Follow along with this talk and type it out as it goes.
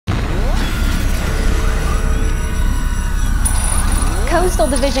Coastal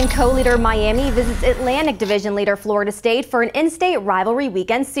Division co-leader Miami visits Atlantic Division leader Florida State for an in-state rivalry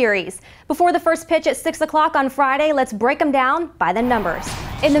weekend series. Before the first pitch at 6 o'clock on Friday, let's break them down by the numbers.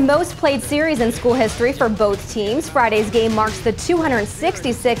 In the most played series in school history for both teams, Friday's game marks the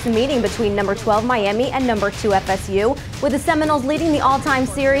 266th meeting between number 12 Miami and number 2 FSU, with the Seminoles leading the all-time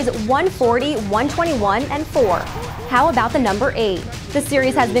series 140, 121, and 4. How about the number 8? The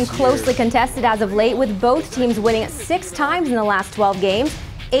series has been closely contested as of late, with both teams winning 6 times in the last 12 games.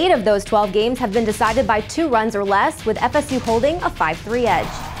 8 of those 12 games have been decided by 2 runs or less, with FSU holding a 5-3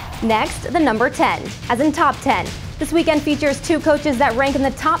 edge. Next, the number 10, as in top 10. This weekend features 2 coaches that rank in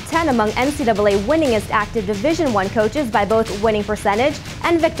the top 10 among NCAA winningest active Division I coaches by both winning percentage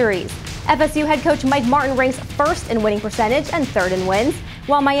and victories. FSU head coach Mike Martin ranks 1st in winning percentage and 3rd in wins,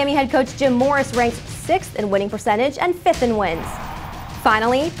 while Miami head coach Jim Morris ranks 6th in winning percentage and 5th in wins.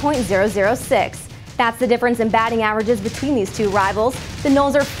 Finally, .006. That's the difference in batting averages between these two rivals. The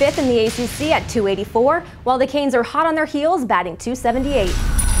Noles are 5th in the ACC at .284, while the Canes are hot on their heels, batting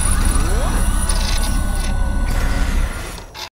 .278.